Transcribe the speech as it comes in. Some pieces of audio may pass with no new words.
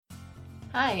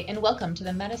Hi, and welcome to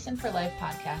the Medicine for Life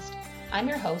podcast. I'm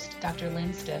your host, Dr.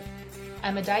 Lynn Stiff.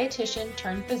 I'm a dietitian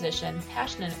turned physician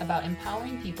passionate about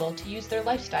empowering people to use their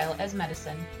lifestyle as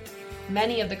medicine.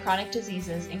 Many of the chronic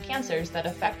diseases and cancers that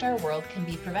affect our world can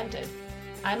be prevented.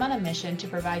 I'm on a mission to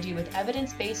provide you with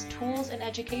evidence-based tools and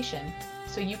education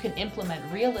so you can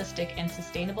implement realistic and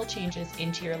sustainable changes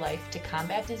into your life to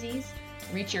combat disease,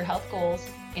 reach your health goals,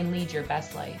 and lead your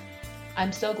best life.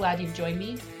 I'm so glad you've joined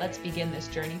me. Let's begin this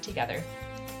journey together.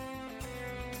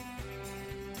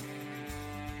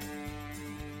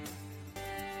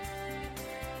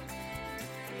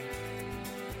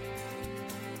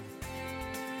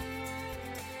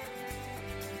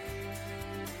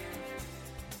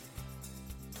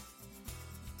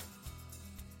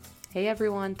 Hey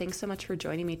everyone, thanks so much for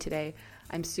joining me today.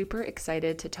 I'm super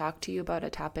excited to talk to you about a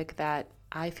topic that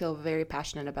I feel very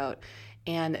passionate about,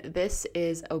 and this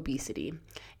is obesity.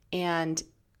 And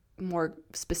more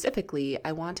specifically,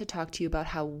 I want to talk to you about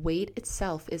how weight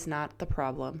itself is not the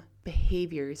problem,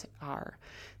 behaviors are.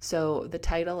 So the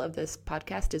title of this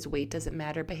podcast is Weight Doesn't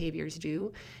Matter, Behaviors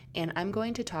Do, and I'm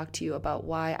going to talk to you about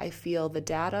why I feel the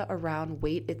data around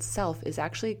weight itself is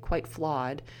actually quite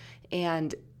flawed,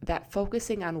 and that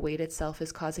focusing on weight itself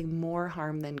is causing more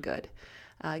harm than good.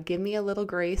 Give me a little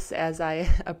grace as I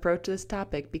approach this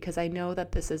topic, because I know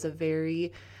that this is a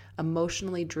very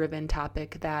emotionally driven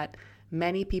topic that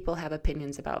many people have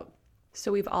opinions about.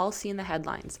 So we've all seen the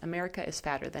headlines. America is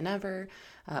fatter than ever,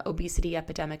 obesity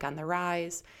epidemic on the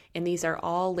rise, and these are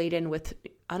all laden with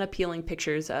unappealing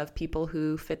pictures of people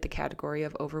who fit the category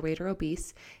of overweight or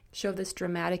obese, show this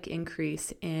dramatic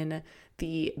increase in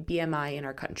the BMI in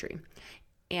our country.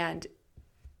 And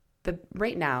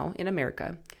right now in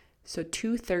America, so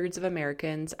 2/3 of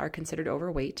Americans are considered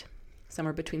overweight,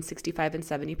 somewhere between 65 and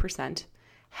 70%.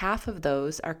 Half of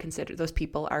those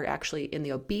people are actually in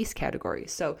the obese category,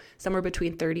 so somewhere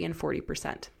between 30 and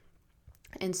 40%.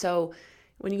 And so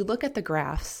when you look at the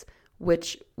graphs,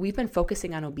 which we've been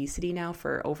focusing on obesity now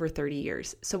for over 30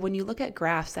 years. So when you look at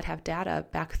graphs that have data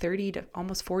back 30 to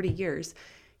almost 40 years,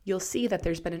 you'll see that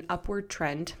there's been an upward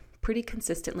trend pretty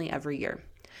consistently every year.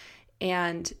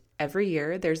 And every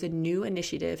year there's a new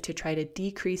initiative to try to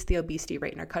decrease the obesity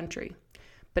rate in our country.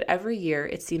 But every year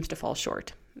it seems to fall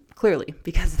short, clearly,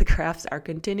 because the graphs are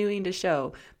continuing to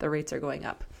show the rates are going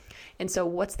up. And so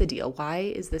what's the deal? Why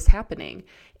is this happening?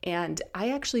 And I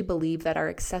actually believe that our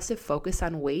excessive focus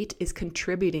on weight is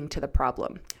contributing to the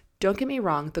problem. Don't get me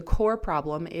wrong, the core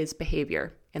problem is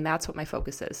behavior, and that's what my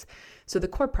focus is. So the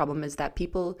core problem is that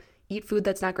people eat food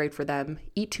that's not great for them,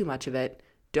 eat too much of it,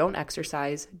 don't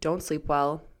exercise, don't sleep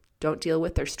well, don't deal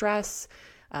with their stress,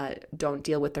 don't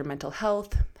deal with their mental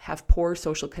health, have poor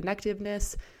social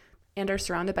connectiveness, and are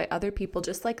surrounded by other people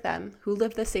just like them who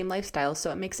live the same lifestyle,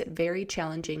 so it makes it very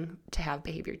challenging to have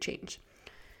behavior change.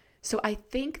 So I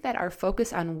think that our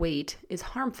focus on weight is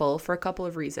harmful for a couple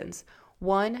of reasons.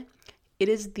 One, it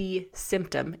is the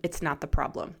symptom, it's not the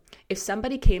problem. If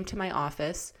somebody came to my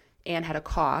office and had a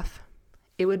cough,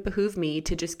 it would behoove me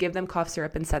to just give them cough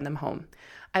syrup and send them home.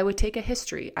 I would take a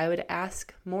history. I would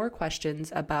ask more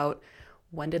questions about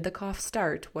when did the cough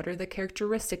start? What are the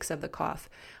characteristics of the cough?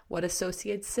 What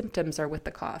associated symptoms are with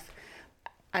the cough?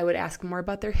 I would ask more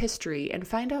about their history and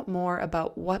find out more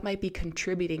about what might be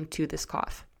contributing to this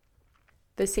cough.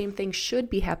 The same thing should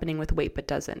be happening with weight, but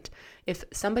doesn't. If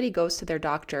somebody goes to their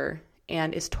doctor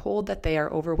and is told that they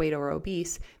are overweight or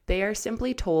obese, they are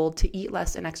simply told to eat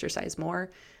less and exercise more.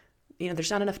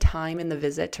 There's not enough time in the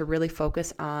visit to really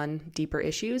focus on deeper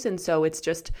issues. And so it's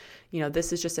just,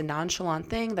 this is just a nonchalant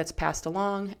thing that's passed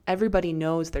along. Everybody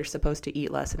knows they're supposed to eat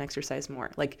less and exercise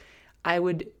more. Like, I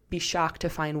would be shocked to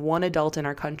find one adult in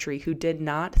our country who did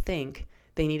not think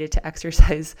they needed to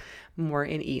exercise more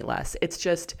and eat less. It's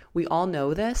just, we all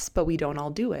know this, but we don't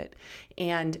all do it.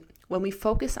 And when we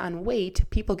focus on weight,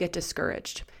 people get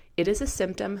discouraged. It is a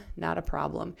symptom, not a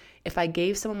problem. If I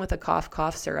gave someone with a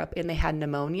cough syrup and they had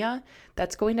pneumonia,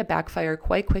 that's going to backfire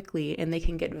quite quickly and they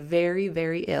can get very,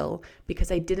 very ill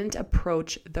because I didn't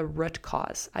approach the root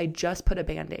cause. I just put a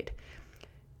Band-Aid.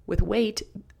 With weight,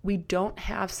 we don't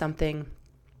have something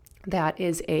that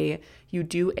is you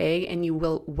do A and you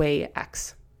will weigh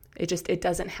X. It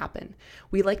doesn't happen.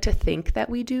 We like to think that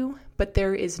we do, but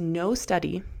there is no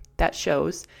study that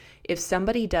shows if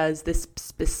somebody does this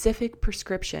specific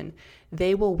prescription,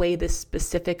 they will weigh this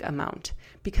specific amount,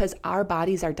 because our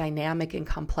bodies are dynamic and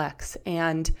complex,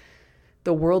 and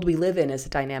the world we live in is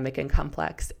dynamic and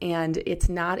complex, and it's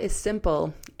not as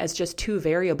simple as just two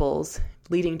variables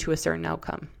leading to a certain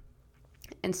outcome.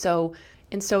 And so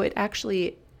it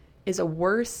actually is a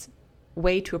worse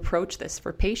way to approach this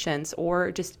for patients,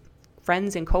 or just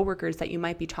friends and coworkers that you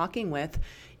might be talking with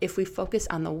if we focus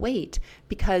on the weight,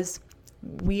 because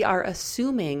we are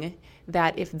assuming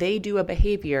that if they do a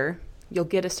behavior, you'll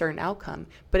get a certain outcome.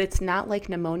 But it's not like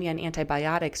pneumonia and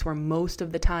antibiotics where most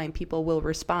of the time people will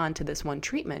respond to this one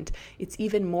treatment. It's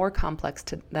even more complex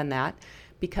than that,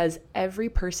 because every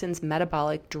person's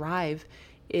metabolic drive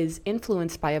is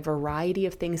influenced by a variety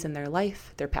of things in their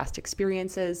life, their past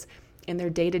experiences, and their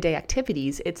day-to-day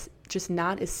activities. It's just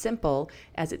not as simple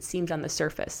as it seems on the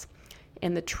surface.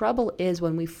 And the trouble is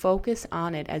when we focus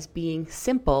on it as being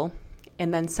simple,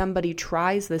 and then somebody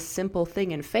tries this simple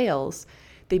thing and fails,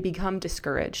 they become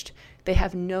discouraged. They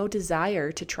have no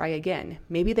desire to try again.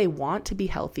 Maybe they want to be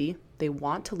healthy, they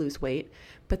want to lose weight,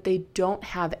 but they don't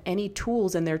have any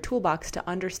tools in their toolbox to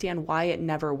understand why it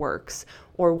never works,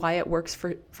 or why it works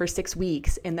for 6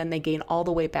 weeks and then they gain all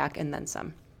the way back and then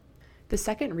some. The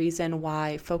second reason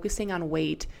why focusing on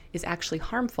weight is actually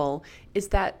harmful is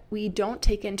that we don't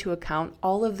take into account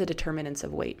all of the determinants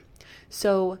of weight.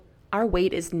 So our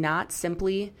weight is not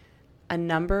simply a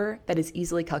number that is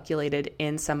easily calculated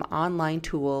in some online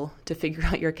tool to figure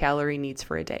out your calorie needs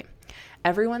for a day.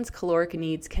 Everyone's caloric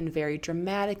needs can vary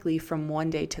dramatically from one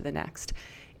day to the next.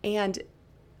 And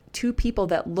two people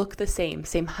that look the same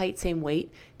height, same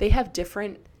weight, they have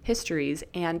different histories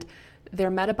and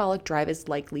their metabolic drive is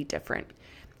likely different.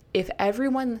 If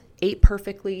everyone ate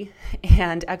perfectly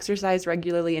and exercised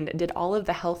regularly and did all of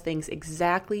the health things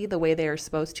exactly the way they are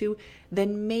supposed to,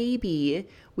 then maybe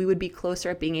we would be closer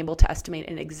at being able to estimate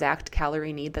an exact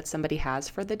calorie need that somebody has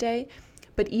for the day.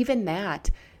 But even that,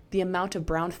 the amount of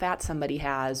brown fat somebody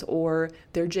has or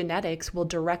their genetics will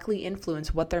directly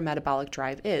influence what their metabolic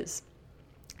drive is.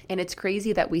 And it's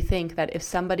crazy that we think that if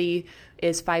somebody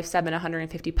is 5'7",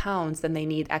 150 pounds, then they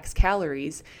need X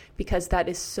calories, because that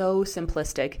is so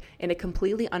simplistic and it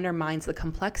completely undermines the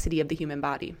complexity of the human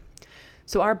body.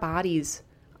 So our bodies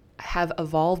have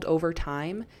evolved over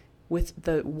time with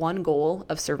the one goal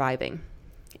of surviving.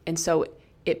 And so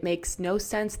it makes no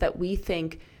sense that we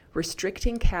think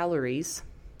restricting calories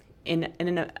in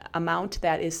an amount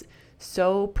that is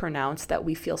so pronounced that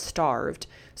we feel starved.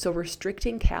 So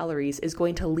restricting calories is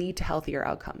going to lead to healthier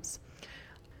outcomes.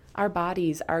 Our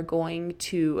bodies are going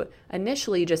to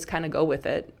initially just kind of go with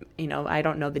it. I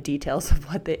don't know the details of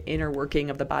what the inner working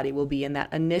of the body will be in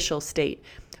that initial state.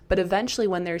 But eventually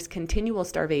when there's continual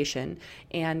starvation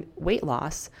and weight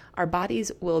loss, our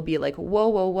bodies will be like,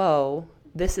 whoa,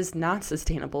 this is not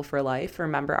sustainable for life.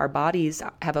 Remember, our bodies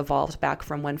have evolved back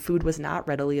from when food was not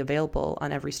readily available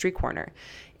on every street corner.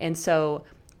 And so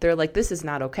they're like, this is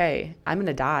not okay. I'm going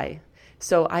to die.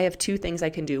 So I have two things I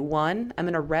can do. One, I'm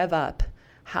going to rev up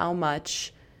how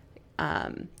much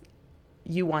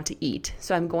you want to eat.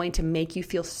 So I'm going to make you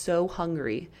feel so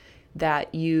hungry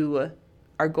that you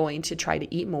are going to try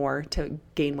to eat more to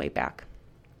gain weight back.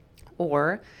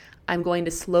 Or I'm going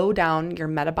to slow down your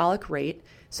metabolic rate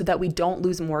so that we don't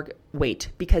lose more weight,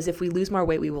 because if we lose more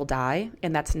weight, we will die,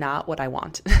 and that's not what I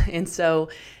want. And so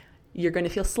you're going to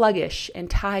feel sluggish and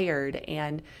tired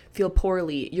and feel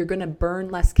poorly. You're going to burn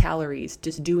less calories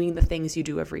just doing the things you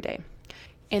do every day.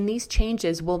 And these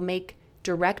changes will make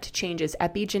direct changes,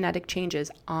 epigenetic changes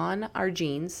on our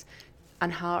genes,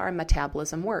 on how our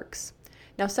metabolism works.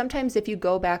 Now, sometimes if you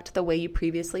go back to the way you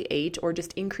previously ate or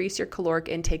just increase your caloric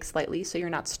intake slightly so you're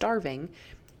not starving,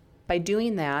 by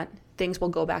doing that, things will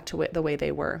go back to the way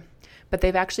they were. But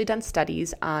they've actually done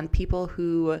studies on people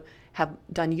who have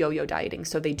done yo-yo dieting.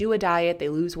 So they do a diet, they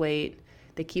lose weight,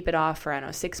 they keep it off for,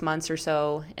 6 months or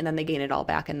so, and then they gain it all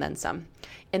back and then some.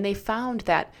 And they found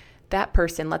that that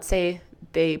person, let's say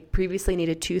they previously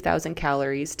needed 2,000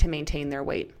 calories to maintain their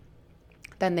weight.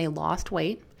 Then they lost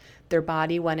weight, their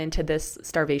body went into this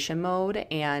starvation mode,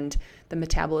 and the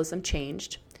metabolism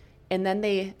changed. And then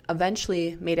they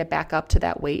eventually made it back up to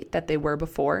that weight that they were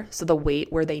before. So the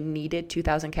weight where they needed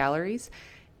 2,000 calories.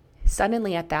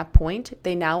 Suddenly at that point,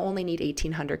 they now only need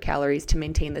 1,800 calories to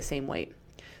maintain the same weight.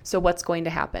 So what's going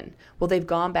to happen? Well, they've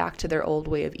gone back to their old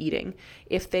way of eating.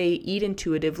 If they eat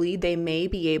intuitively, they may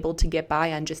be able to get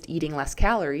by on just eating less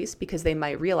calories, because they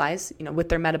might realize, with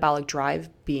their metabolic drive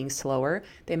being slower,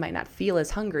 they might not feel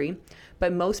as hungry.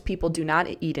 But most people do not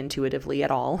eat intuitively at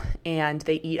all, and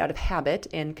they eat out of habit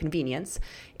and convenience.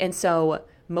 And so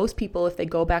most people, if they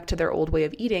go back to their old way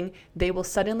of eating, they will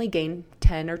suddenly gain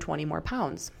 10 or 20 more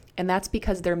pounds. And that's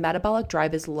because their metabolic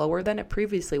drive is lower than it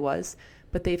previously was,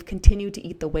 but they've continued to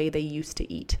eat the way they used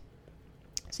to eat.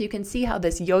 So you can see how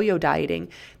this yo-yo dieting,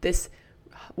 this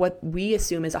what we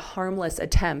assume is a harmless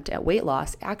attempt at weight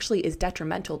loss, actually is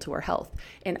detrimental to our health,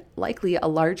 and likely a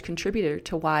large contributor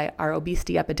to why our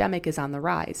obesity epidemic is on the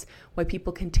rise, why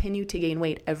people continue to gain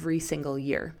weight every single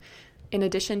year. In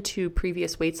addition to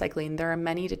previous weight cycling, there are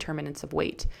many determinants of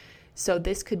weight. So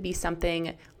this could be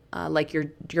something like your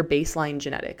baseline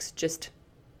genetics, just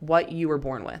what you were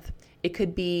born with. It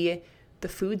could be the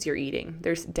foods you're eating.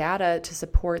 There's data to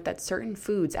support that certain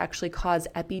foods actually cause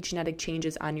epigenetic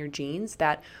changes on your genes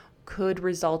that could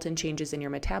result in changes in your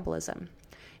metabolism.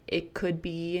 It could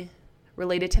be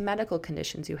related to medical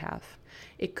conditions you have.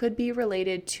 It could be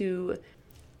related to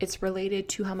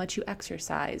how much you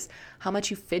exercise, how much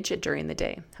you fidget during the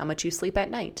day, how much you sleep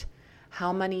at night,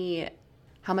 how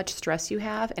much stress you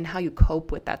have, and how you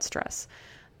cope with that stress.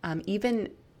 Even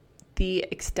the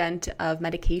extent of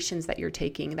medications that you're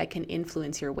taking that can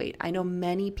influence your weight. I know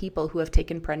many people who have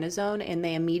taken prednisone and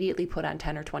they immediately put on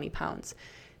 10 or 20 pounds.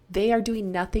 They are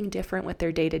doing nothing different with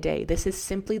their day-to-day. This is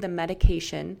simply the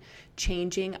medication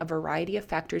changing a variety of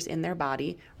factors in their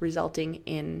body, resulting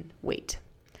in weight.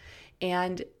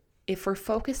 And if we're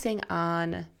focusing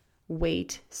on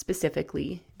weight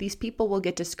specifically, these people will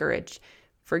get discouraged.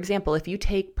 For example, if you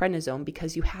take prednisone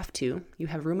because you have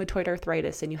rheumatoid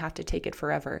arthritis and you have to take it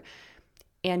forever,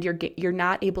 and you're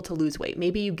not able to lose weight.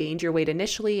 Maybe you gained your weight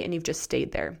initially and you've just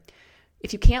stayed there.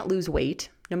 If you can't lose weight,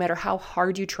 no matter how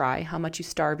hard you try, how much you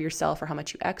starve yourself or how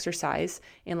much you exercise,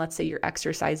 and let's say you're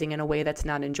exercising in a way that's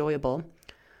not enjoyable,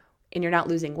 and you're not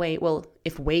losing weight, well,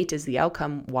 if weight is the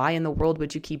outcome, why in the world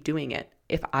would you keep doing it?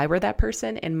 If I were that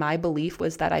person and my belief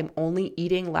was that I'm only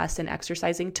eating less and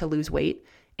exercising to lose weight,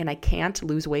 and I can't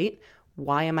lose weight,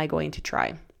 why am I going to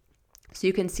try? So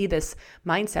you can see this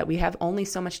mindset. We have only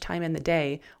so much time in the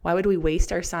day. Why would we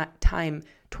waste our time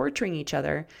torturing each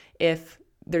other if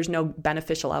there's no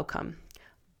beneficial outcome?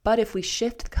 But if we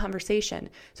shift the conversation,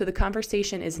 so the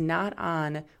conversation is not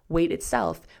on weight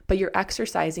itself, but you're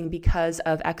exercising because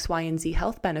of X, Y, and Z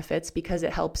health benefits, because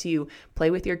it helps you play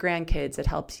with your grandkids, it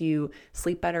helps you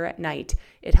sleep better at night,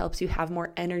 it helps you have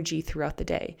more energy throughout the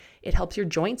day, it helps your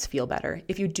joints feel better.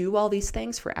 If you do all these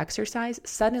things for exercise,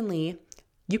 suddenly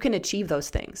you can achieve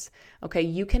those things, okay?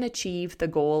 You can achieve the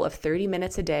goal of 30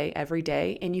 minutes a day, every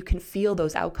day, and you can feel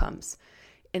those outcomes.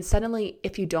 And suddenly,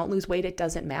 if you don't lose weight, it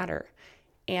doesn't matter.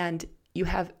 And you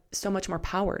have so much more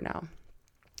power now.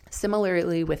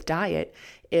 Similarly with diet,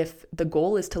 if the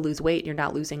goal is to lose weight and you're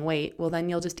not losing weight, well, then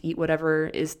you'll just eat whatever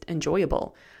is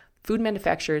enjoyable. Food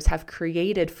manufacturers have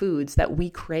created foods that we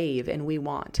crave and we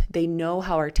want. They know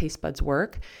how our taste buds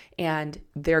work, and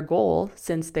their goal,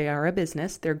 since they are a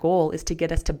business, their goal is to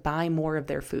get us to buy more of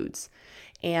their foods.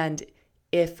 And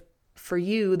if for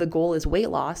you, the goal is weight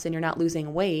loss and you're not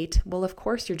losing weight, well, of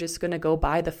course, you're just going to go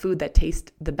buy the food that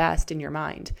tastes the best in your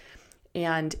mind.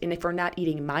 And if we're not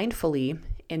eating mindfully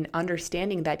and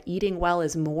understanding that eating well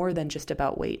is more than just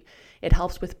about weight, it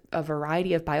helps with a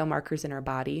variety of biomarkers in our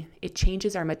body. It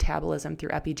changes our metabolism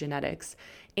through epigenetics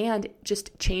and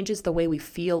just changes the way we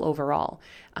feel overall.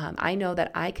 I know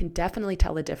that I can definitely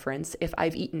tell a difference if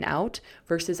I've eaten out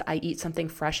versus I eat something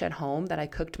fresh at home that I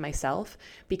cooked myself,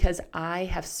 because I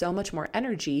have so much more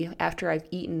energy after I've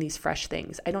eaten these fresh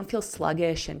things. I don't feel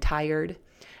sluggish and tired.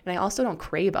 And I also don't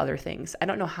crave other things. I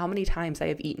don't know how many times I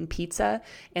have eaten pizza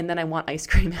and then I want ice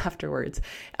cream afterwards.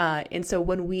 And so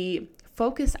when we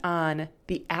focus on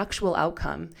the actual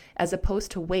outcome as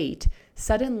opposed to weight,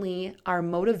 suddenly our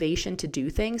motivation to do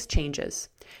things changes.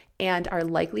 And our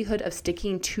likelihood of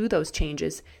sticking to those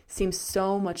changes seems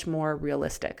so much more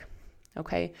realistic.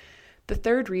 Okay? The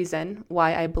third reason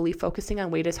why I believe focusing on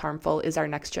weight is harmful is our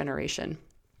next generation.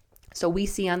 So we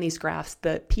see on these graphs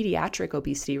the pediatric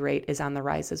obesity rate is on the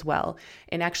rise as well.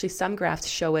 And actually some graphs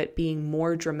show it being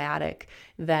more dramatic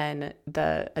than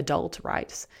the adult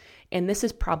rise. And this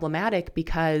is problematic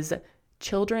because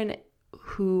children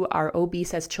who are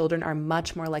obese as children are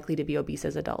much more likely to be obese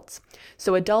as adults.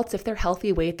 So adults, if they're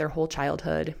healthy weight their whole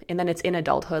childhood, and then it's in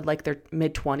adulthood, like their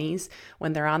mid-20s,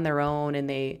 when they're on their own and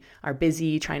they are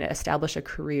busy trying to establish a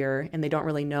career and they don't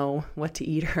really know what to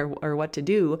eat or what to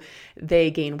do, they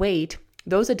gain weight.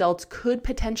 Those adults could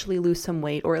potentially lose some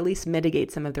weight or at least mitigate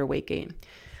some of their weight gain.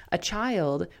 A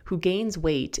child who gains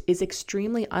weight is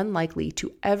extremely unlikely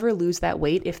to ever lose that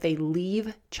weight if they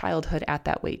leave childhood at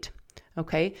that weight,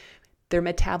 okay? Their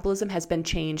metabolism has been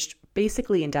changed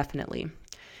basically indefinitely.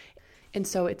 And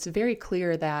so it's very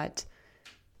clear that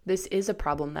this is a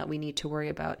problem that we need to worry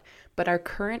about. But our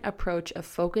current approach of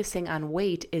focusing on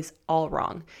weight is all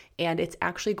wrong. And it's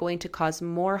actually going to cause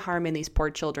more harm in these poor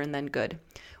children than good.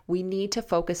 We need to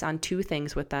focus on two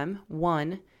things with them.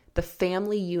 One, the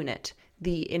family unit,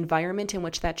 the environment in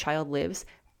which that child lives.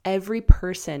 Every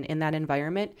person in that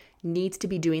environment needs to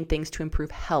be doing things to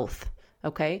improve health.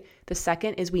 Okay? The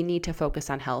second is we need to focus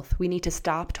on health. We need to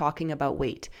stop talking about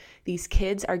weight. These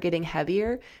kids are getting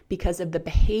heavier because of the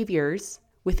behaviors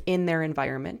within their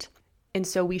environment. And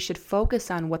so we should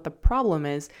focus on what the problem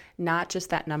is, not just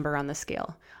that number on the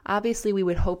scale. Obviously, we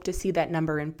would hope to see that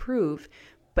number improve,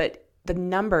 but the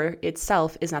number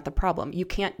itself is not the problem. You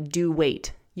can't do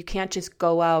weight. You can't just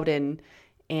go out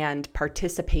and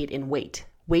participate in weight.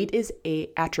 Weight is an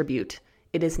attribute.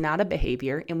 It is not a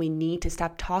behavior, and we need to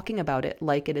stop talking about it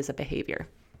like it is a behavior.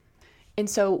 And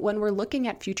so when we're looking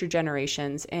at future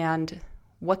generations and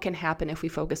what can happen if we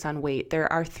focus on weight,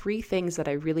 there are 3 things that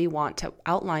I really want to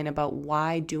outline about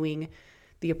why doing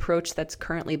the approach that's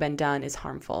currently been done is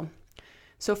harmful.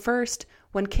 So first,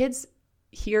 when kids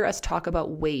hear us talk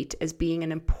about weight as being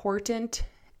an important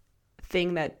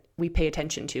thing that we pay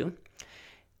attention to,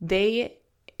 they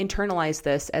internalize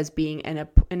this as being an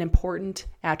important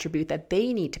attribute that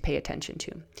they need to pay attention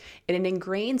to. And it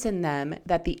ingrains in them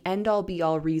that the end-all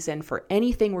be-all reason for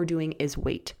anything we're doing is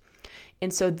weight.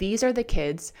 And so these are the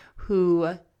kids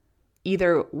who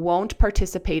either won't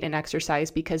participate in exercise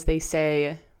because they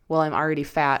say, well, I'm already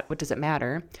fat, what does it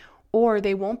matter? Or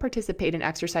they won't participate in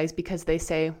exercise because they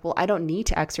say, well, I don't need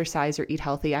to exercise or eat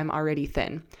healthy, I'm already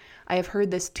thin. I have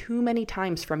heard this too many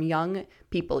times from young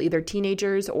people, either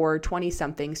teenagers or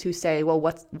 20-somethings who say, well,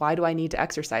 why do I need to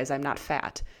exercise? I'm not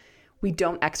fat. We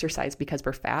don't exercise because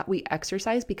we're fat. We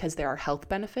exercise because there are health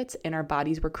benefits and our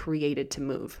bodies were created to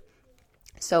move.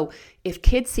 So if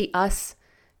kids see us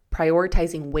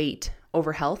prioritizing weight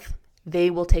over health, they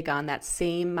will take on that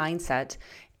same mindset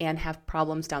and have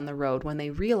problems down the road when they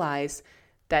realize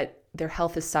that their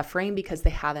health is suffering because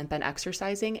they haven't been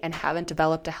exercising and haven't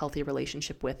developed a healthy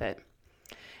relationship with it.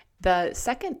 The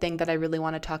second thing that I really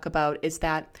want to talk about is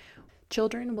that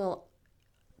children will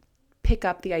pick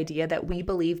up the idea that we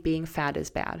believe being fat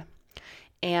is bad.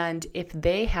 And if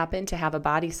they happen to have a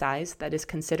body size that is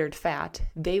considered fat,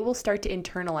 they will start to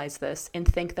internalize this and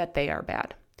think that they are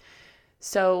bad.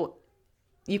 So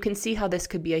you can see how this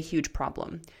could be a huge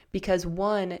problem because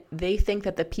 1, they think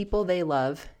that the people they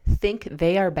love think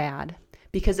they are bad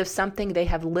because of something they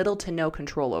have little to no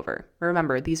control over.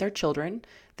 Remember, these are children.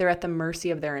 They're at the mercy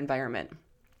of their environment.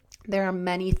 There are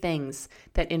many things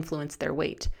that influence their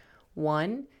weight.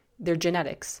 1, their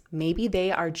genetics. Maybe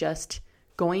they are just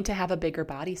going to have a bigger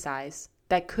body size.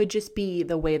 That could just be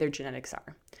the way their genetics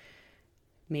are.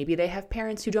 Maybe they have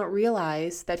parents who don't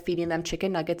realize that feeding them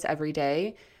chicken nuggets every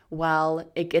day while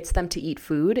it gets them to eat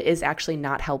food is actually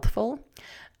not healthful.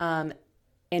 And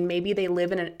maybe they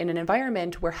live in an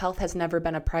environment where health has never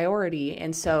been a priority,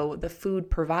 and so the food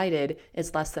provided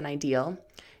is less than ideal.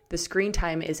 The screen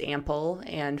time is ample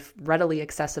and readily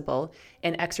accessible,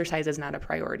 and exercise is not a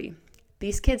priority.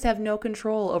 These kids have no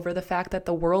control over the fact that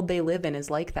the world they live in is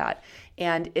like that.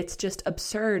 And it's just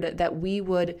absurd that we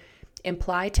would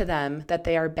imply to them that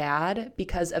they are bad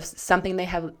because of something they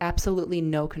have absolutely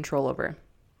no control over.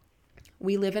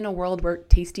 We live in a world where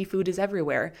tasty food is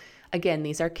everywhere. Again,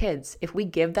 these are kids. If we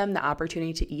give them the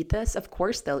opportunity to eat this, of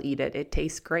course they'll eat it. It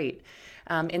tastes great.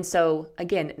 And so,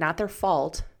 again, not their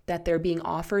fault that they're being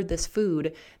offered this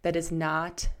food that is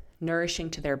not nourishing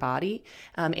to their body.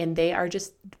 And they are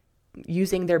just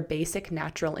using their basic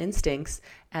natural instincts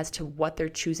as to what they're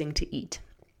choosing to eat.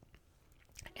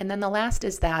 And then the last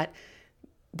is that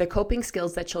the coping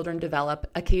skills that children develop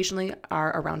occasionally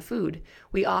are around food.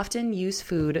 We often use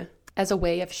food as a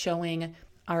way of showing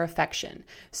our affection.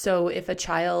 So if a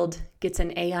child gets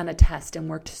an A on a test and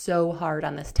worked so hard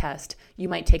on this test, you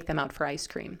might take them out for ice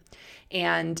cream.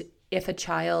 And if a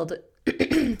child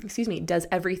does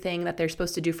everything that they're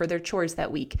supposed to do for their chores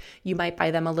that week, you might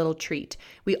buy them a little treat.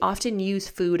 We often use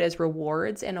food as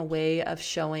rewards in a way of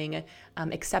showing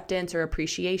acceptance or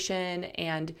appreciation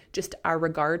and just our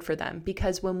regard for them,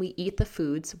 because when we eat the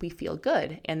foods, we feel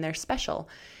good and they're special.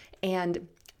 And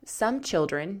some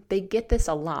children, they get this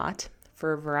a lot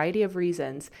for a variety of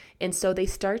reasons, and so they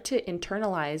start to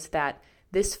internalize that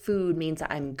this food means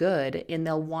I'm good, and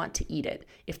they'll want to eat it.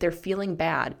 If they're feeling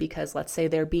bad because, let's say,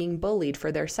 they're being bullied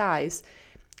for their size,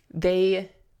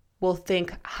 they will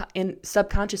think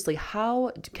subconsciously,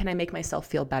 how can I make myself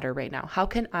feel better right now? How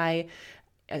can I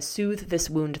soothe this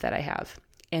wound that I have?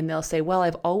 And they'll say, well,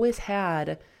 I've always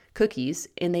had cookies,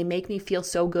 and they make me feel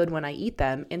so good when I eat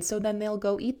them, and so then they'll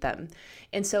go eat them.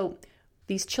 And so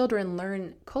these children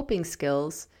learn coping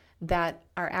skills that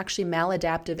are actually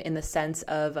maladaptive in the sense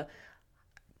of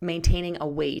maintaining a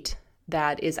weight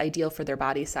that is ideal for their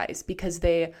body size, because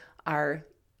they are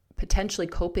potentially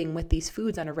coping with these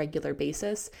foods on a regular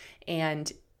basis. And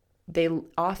they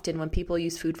often, when people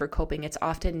use food for coping, it's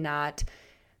often not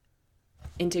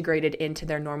integrated into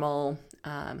their normal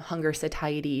hunger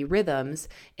satiety rhythms.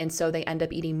 And so they end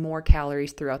up eating more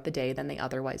calories throughout the day than they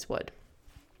otherwise would.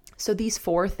 So these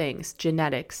 4 things,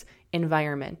 genetics,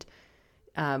 environment,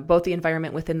 both the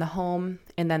environment within the home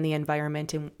and then the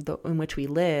environment in which we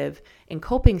live, and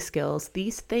coping skills,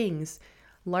 these things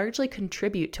largely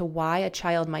contribute to why a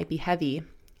child might be heavy.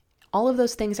 All of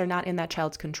those things are not in that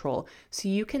child's control. So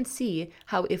you can see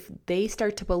how if they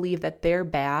start to believe that they're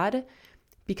bad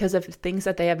because of things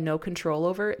that they have no control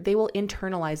over, they will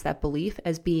internalize that belief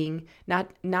as being not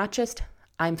just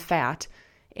I'm fat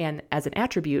and as an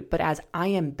attribute, but as I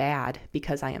am bad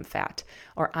because I am fat,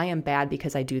 or I am bad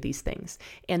because I do these things.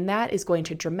 And that is going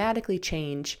to dramatically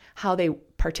change how they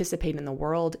participate in the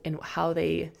world and how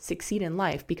they succeed in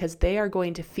life, because they are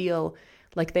going to feel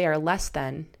like they are less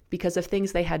than because of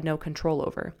things they had no control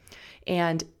over.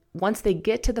 And once they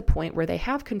get to the point where they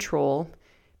have control,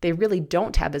 they really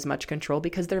don't have as much control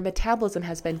because their metabolism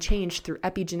has been changed through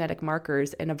epigenetic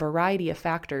markers and a variety of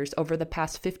factors over the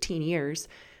past 15 years.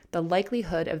 The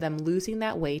likelihood of them losing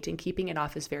that weight and keeping it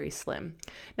off is very slim.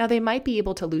 Now, they might be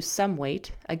able to lose some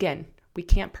weight. Again, we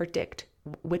can't predict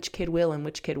which kid will and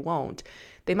which kid won't.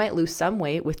 They might lose some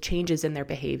weight with changes in their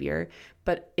behavior,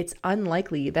 but it's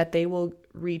unlikely that they will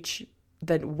reach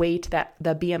the weight that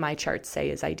the BMI charts say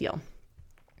is ideal.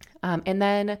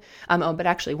 But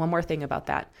actually, one more thing about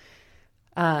that.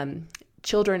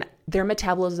 Children, their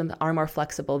metabolisms are more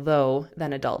flexible, though,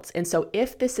 than adults. And so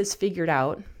if this is figured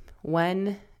out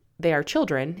when they are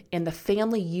children in the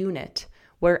family unit,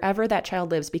 wherever that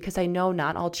child lives, because I know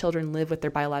not all children live with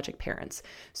their biologic parents.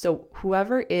 So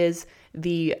whoever is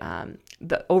the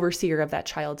overseer of that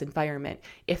child's environment,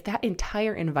 if that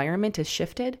entire environment is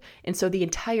shifted, and so the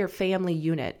entire family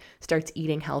unit starts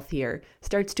eating healthier,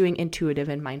 starts doing intuitive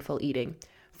and mindful eating,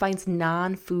 finds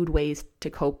non-food ways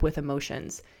to cope with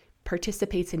emotions,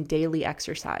 participates in daily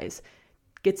exercise,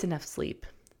 gets enough sleep,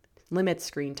 limits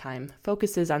screen time,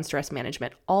 focuses on stress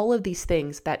management, all of these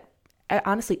things that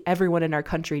honestly everyone in our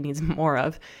country needs more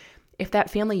of. If that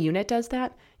family unit does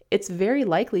that, it's very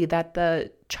likely that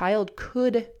the child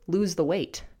could lose the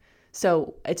weight.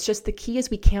 So it's just the key is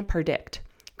we can't predict.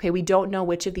 Okay, we don't know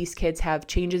which of these kids have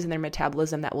changes in their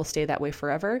metabolism that will stay that way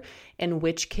forever and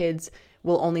which kids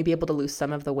will only be able to lose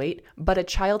some of the weight. But a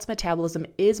child's metabolism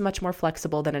is much more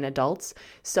flexible than an adult's.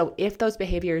 So if those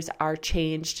behaviors are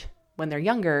changed when they're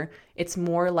younger, it's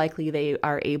more likely they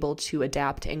are able to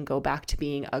adapt and go back to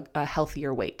being a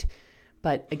healthier weight.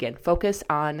 But again, focus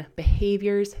on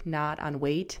behaviors, not on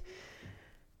weight.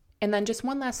 And then just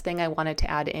one last thing I wanted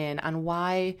to add in on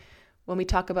why, when we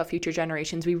talk about future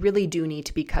generations, we really do need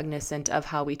to be cognizant of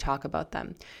how we talk about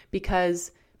them,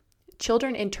 because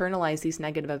children internalize these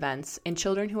negative events, and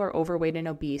children who are overweight and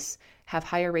obese have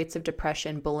higher rates of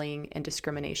depression, bullying, and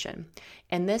discrimination.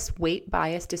 And this weight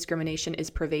bias discrimination is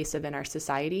pervasive in our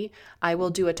society. I will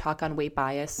do a talk on weight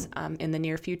bias in the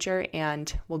near future,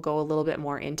 and we'll go a little bit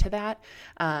more into that.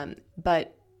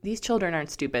 But these children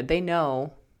aren't stupid. They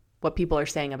know what people are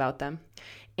saying about them,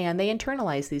 and they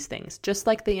internalize these things, just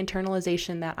like the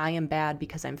internalization that I am bad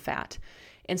because I'm fat.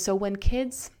 And so when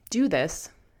kids do this,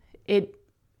 it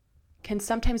can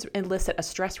sometimes elicit a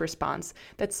stress response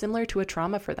that's similar to a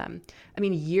trauma for them. I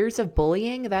mean, years of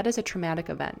bullying, that is a traumatic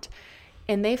event.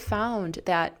 And they found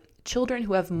that children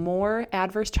who have more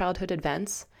adverse childhood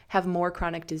events have more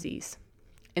chronic disease.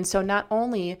 And so not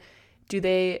only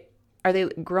are they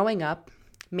growing up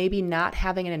maybe not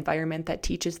having an environment that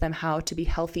teaches them how to be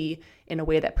healthy in a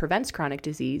way that prevents chronic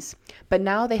disease, but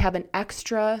now they have an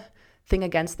extra thing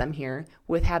against them here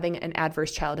with having an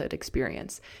adverse childhood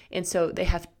experience. And so they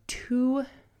have two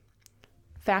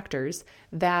factors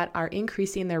that are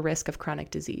increasing their risk of chronic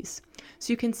disease.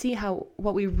 So you can see how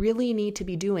what we really need to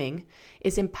be doing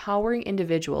is empowering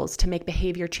individuals to make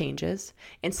behavior changes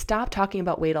and stop talking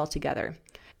about weight altogether.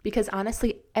 Because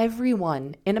honestly,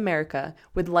 everyone in America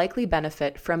would likely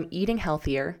benefit from eating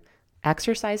healthier,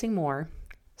 exercising more,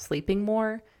 sleeping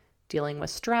more, dealing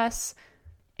with stress,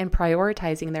 and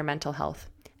prioritizing their mental health.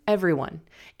 Everyone.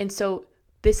 And so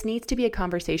this needs to be a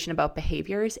conversation about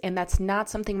behaviors, and that's not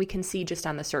something we can see just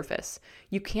on the surface.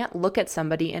 You can't look at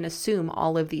somebody and assume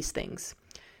all of these things.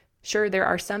 Sure, there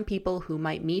are some people who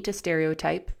might meet a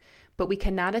stereotype, but we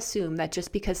cannot assume that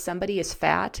just because somebody is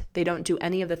fat, they don't do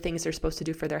any of the things they're supposed to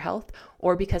do for their health,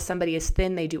 or because somebody is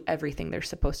thin, they do everything they're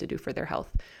supposed to do for their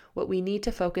health. What we need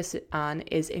to focus on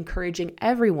is encouraging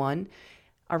everyone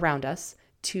around us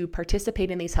to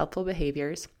participate in these healthful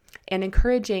behaviors and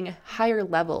encouraging higher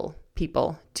level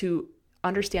people to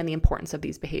understand the importance of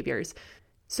these behaviors.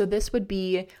 So this would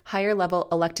be higher level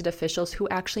elected officials who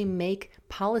actually make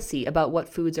policy about what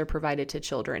foods are provided to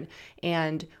children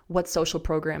and what social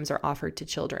programs are offered to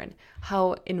children,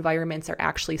 how environments are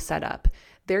actually set up.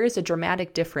 There is a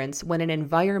dramatic difference when an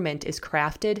environment is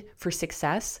crafted for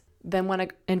success than when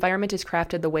an environment is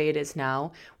crafted the way it is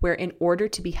now, where in order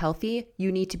to be healthy,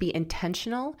 you need to be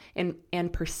intentional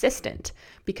and persistent.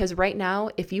 Because right now,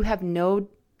 if you have no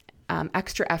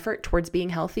extra effort towards being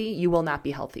healthy, you will not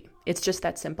be healthy. It's just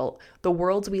that simple. The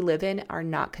worlds we live in are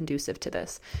not conducive to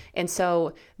this. And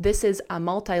so this is a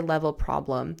multi-level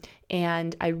problem.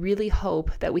 And I really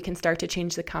hope that we can start to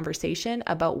change the conversation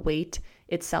about weight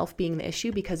itself being the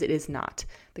issue, because it is not.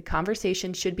 The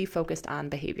conversation should be focused on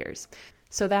behaviors.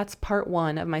 So that's part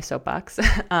one of my soapbox.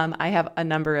 I have a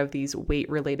number of these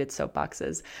weight-related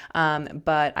soapboxes,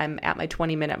 but I'm at my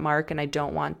 20-minute mark and I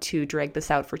don't want to drag this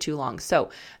out for too long. So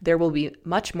there will be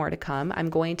much more to come. I'm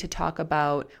going to talk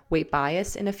about weight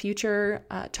bias in a future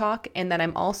talk, and then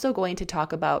I'm also going to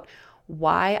talk about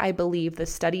why I believe the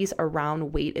studies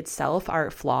around weight itself are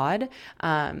flawed,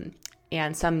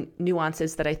 and some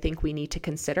nuances that I think we need to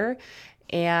consider.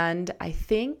 And I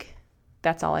think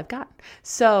that's all I've got.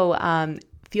 So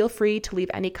feel free to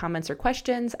leave any comments or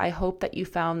questions. I hope that you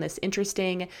found this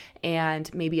interesting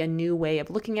and maybe a new way of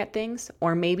looking at things.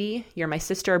 Or maybe you're my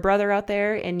sister or brother out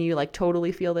there and you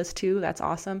totally feel this too. That's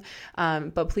awesome.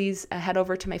 But please head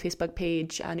over to my Facebook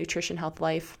page, Nutrition Health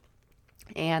Life,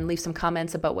 and leave some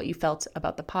comments about what you felt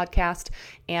about the podcast.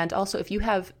 And also, if you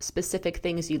have specific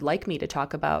things you'd like me to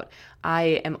talk about,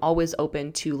 I am always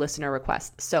open to listener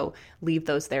requests. So leave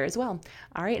those there as well.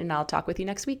 All right, and I'll talk with you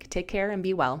next week. Take care and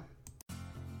be well.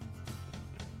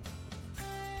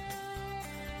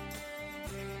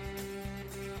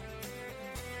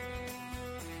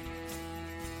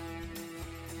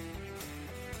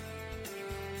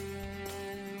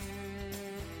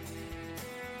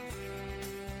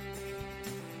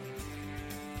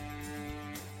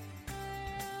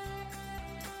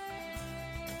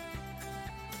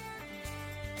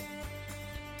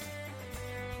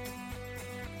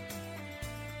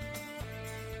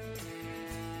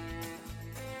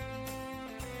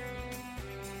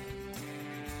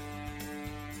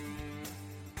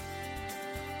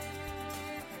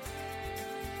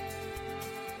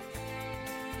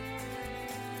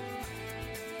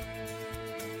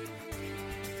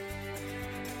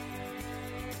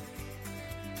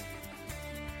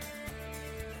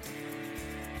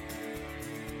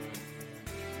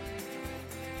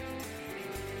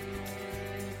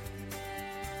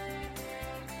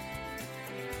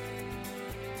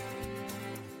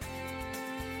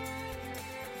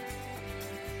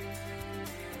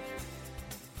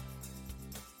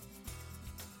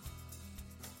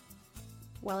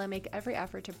 While I make every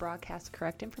effort to broadcast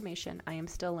correct information, I am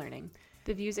still learning.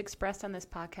 The views expressed on this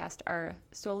podcast are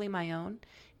solely my own,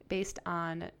 based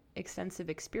on extensive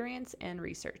experience and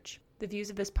research. The views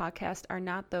of this podcast are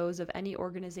not those of any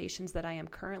organizations that I am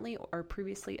currently or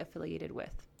previously affiliated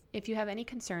with. If you have any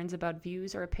concerns about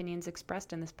views or opinions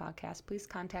expressed in this podcast, please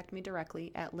contact me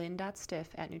directly at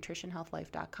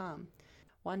lynn.stiff@nutritionhealthlife.com.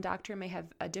 One doctor may have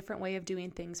a different way of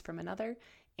doing things from another,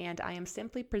 and I am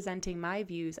simply presenting my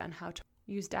views on how to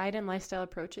use diet and lifestyle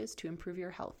approaches to improve your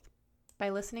health.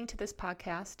 By listening to this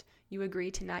podcast, you agree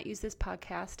to not use this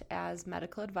podcast as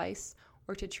medical advice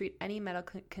or to treat any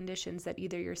medical conditions that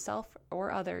either yourself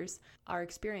or others are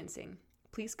experiencing.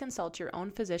 Please consult your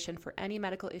own physician for any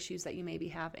medical issues that you may be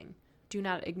having. Do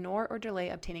not ignore or delay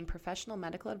obtaining professional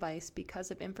medical advice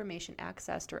because of information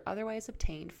accessed or otherwise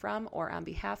obtained from or on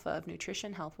behalf of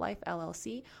Nutrition Health Life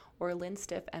LLC or Lynn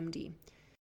Stiff MD.